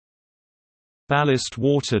Ballast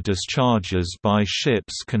water discharges by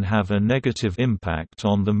ships can have a negative impact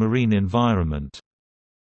on the marine environment.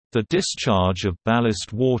 The discharge of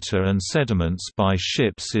ballast water and sediments by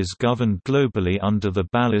ships is governed globally under the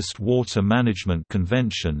Ballast Water Management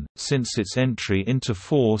Convention, since its entry into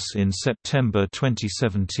force in September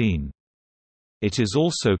 2017. It is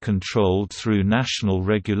also controlled through national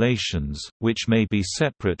regulations, which may be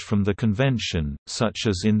separate from the convention, such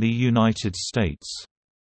as in the United States.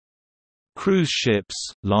 Cruise ships,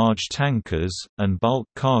 large tankers, and bulk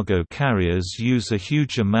cargo carriers use a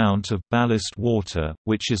huge amount of ballast water,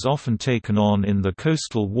 which is often taken on in the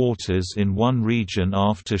coastal waters in one region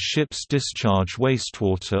after ships discharge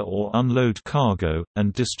wastewater or unload cargo,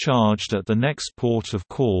 and discharged at the next port of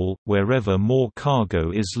call, wherever more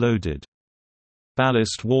cargo is loaded.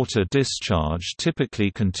 Ballast water discharge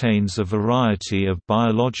typically contains a variety of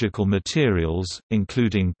biological materials,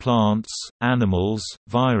 including plants, animals,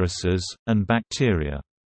 viruses, and bacteria.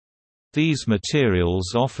 These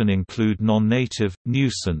materials often include non-native,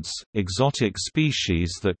 nuisance, exotic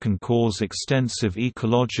species that can cause extensive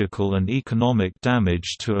ecological and economic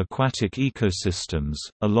damage to aquatic ecosystems,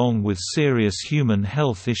 along with serious human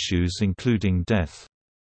health issues including death.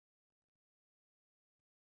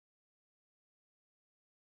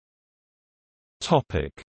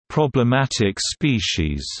 Problematic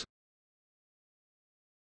species.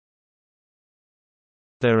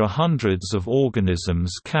 There are hundreds of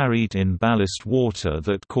organisms carried in ballast water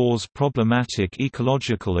that cause problematic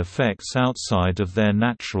ecological effects outside of their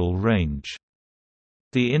natural range.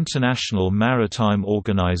 The International Maritime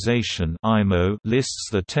Organization (IMO) lists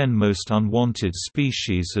the 10 most unwanted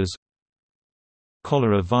species as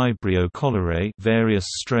Cholera vibrio cholerae, various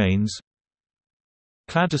strains;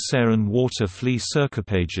 Cladoceran water flea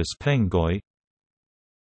Cercopagus pengoi;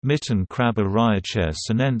 mitten crab Ariachair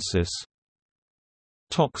sinensis;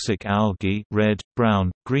 toxic algae, red,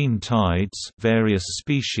 brown, green tides, various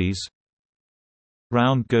species;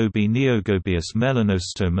 round goby Neogobius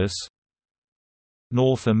melanostomus;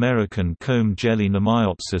 North American comb jelly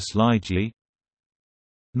Namiopsis lydii;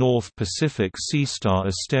 North Pacific sea star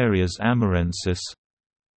Asterias amurensis;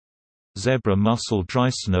 zebra mussel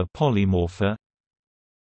Dreissena polymorpha;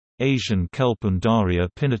 Asian kelp Undaria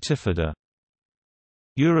pinnatifida;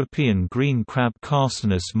 European green crab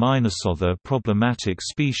Carcinus minus. Other problematic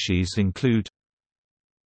species include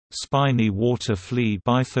spiny water flea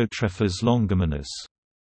Bythotrephes longimanus.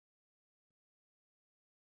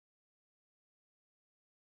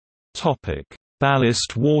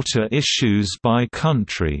 Ballast water issues by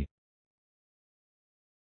country.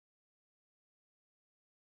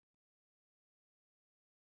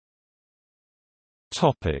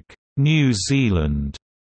 New Zealand.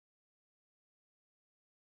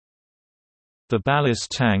 The ballast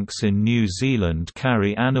tanks in New Zealand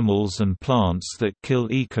carry animals and plants that kill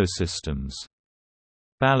ecosystems.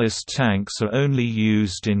 Ballast tanks are only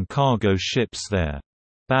used in cargo ships there.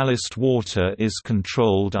 Ballast water is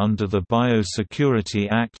controlled under the Biosecurity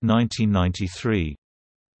Act 1993.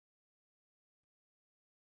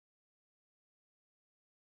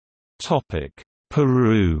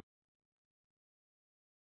 Peru.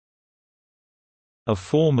 A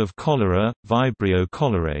form of cholera, vibrio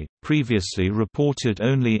cholerae, previously reported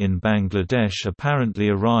only in Bangladesh, apparently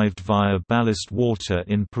arrived via ballast water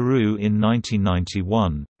in Peru in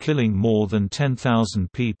 1991, killing more than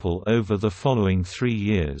 10,000 people over the following 3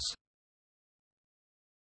 years.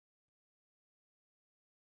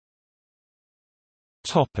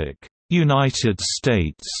 United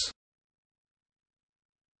States.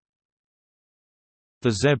 The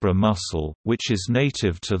zebra mussel, which is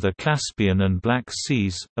native to the Caspian and Black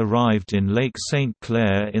Seas, arrived in Lake St.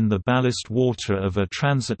 Clair in the ballast water of a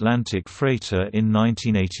transatlantic freighter in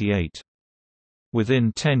 1988.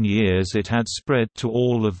 Within 10 years it had spread to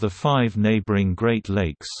all of the 5 neighboring Great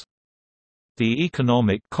Lakes. The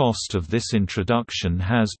economic cost of this introduction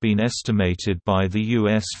has been estimated by the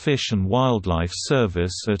U.S. Fish and Wildlife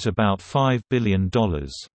Service at about $5 billion.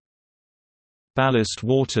 Ballast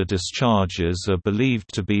water discharges are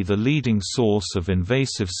believed to be the leading source of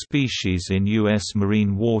invasive species in U.S.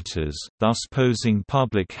 marine waters, thus posing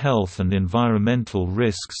public health and environmental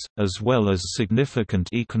risks, as well as significant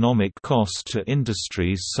economic cost to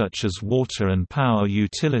industries such as water and power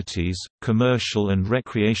utilities, commercial and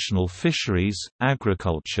recreational fisheries,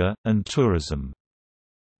 agriculture, and tourism.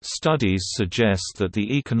 Studies suggest that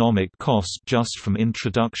the economic cost just from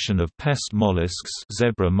introduction of pest mollusks,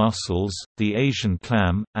 zebra mussels, the Asian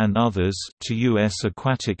clam, and others to U.S.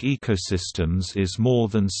 aquatic ecosystems is more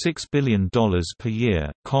than $6 billion per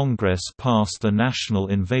year. Congress passed the National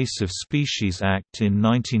Invasive Species Act in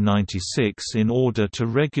 1996 in order to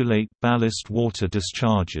regulate ballast water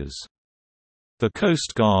discharges. The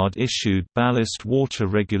Coast Guard issued ballast water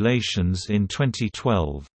regulations in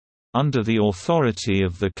 2012. Under the authority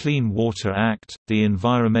of the Clean Water Act, the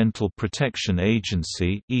Environmental Protection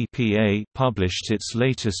Agency (EPA) published its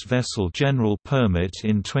latest vessel general permit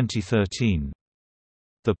in 2013.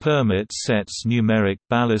 The permit sets numeric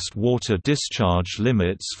ballast water discharge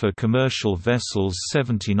limits for commercial vessels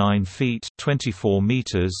 79 feet (24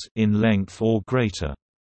 meters) in length or greater.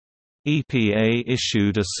 EPA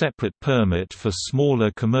issued a separate permit for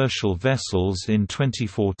smaller commercial vessels in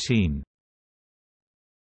 2014.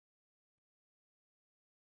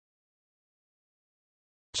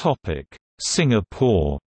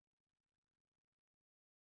 Singapore.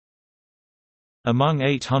 Among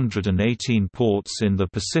 818 ports in the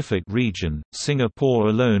Pacific region, Singapore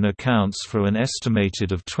alone accounts for an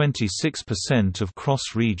estimated of 26% of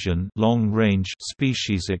cross-region long-range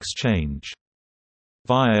species exchange.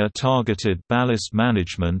 Via targeted ballast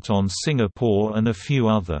management on Singapore and a few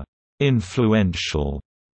other influential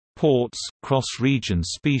ports, cross-region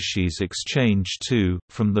species exchange too,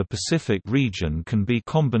 from the Pacific region can be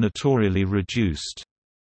combinatorially reduced.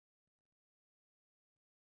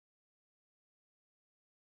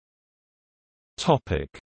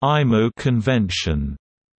 IMO Convention.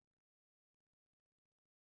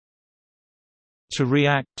 To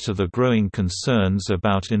react to the growing concerns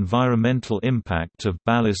about environmental impact of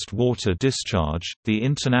ballast water discharge, the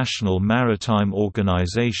International Maritime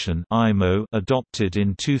Organization (IMO) adopted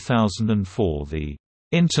in 2004 the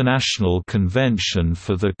International Convention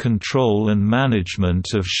for the Control and Management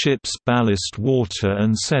of Ships' Ballast Water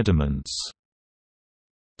and Sediments,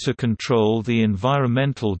 to control the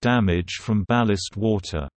environmental damage from ballast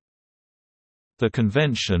water. The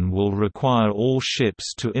convention will require all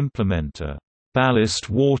ships to implement a ballast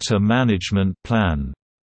water management plan,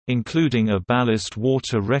 including a ballast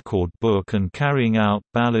water record book and carrying out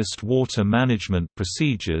ballast water management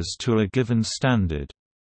procedures to a given standard.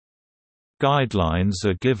 Guidelines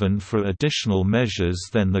are given for additional measures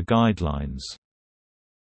than the guidelines.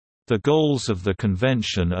 The goals of the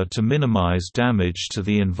convention are to minimize damage to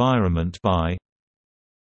the environment by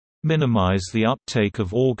minimize the uptake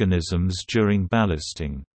of organisms during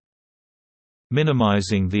ballasting,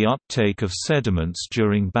 minimizing the uptake of sediments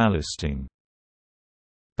during ballasting.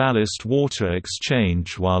 Ballast water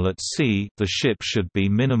exchange while at sea. The ship should be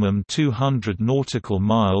minimum 200 nautical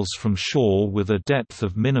miles from shore with a depth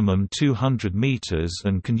of minimum 200 meters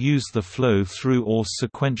and can use the flow-through or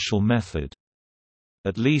sequential method.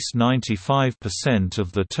 At least 95%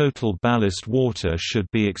 of the total ballast water should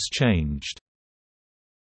be exchanged.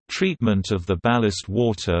 Treatment of the ballast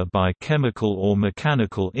water by chemical or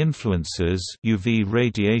mechanical influences UV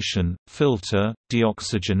radiation, filter,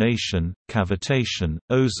 deoxygenation, cavitation,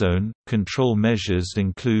 ozone. Control measures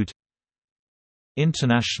include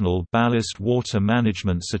International Ballast Water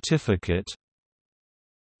Management Certificate,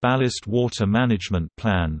 Ballast Water Management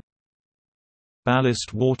Plan,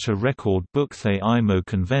 Ballast Water Record Book. The IMO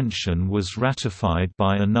Convention was ratified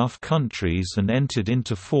by enough countries and entered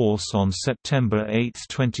into force on September 8,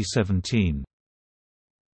 2017.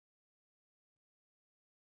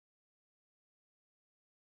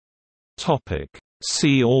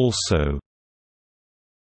 See also: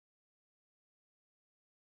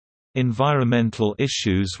 Environmental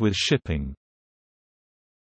issues with shipping.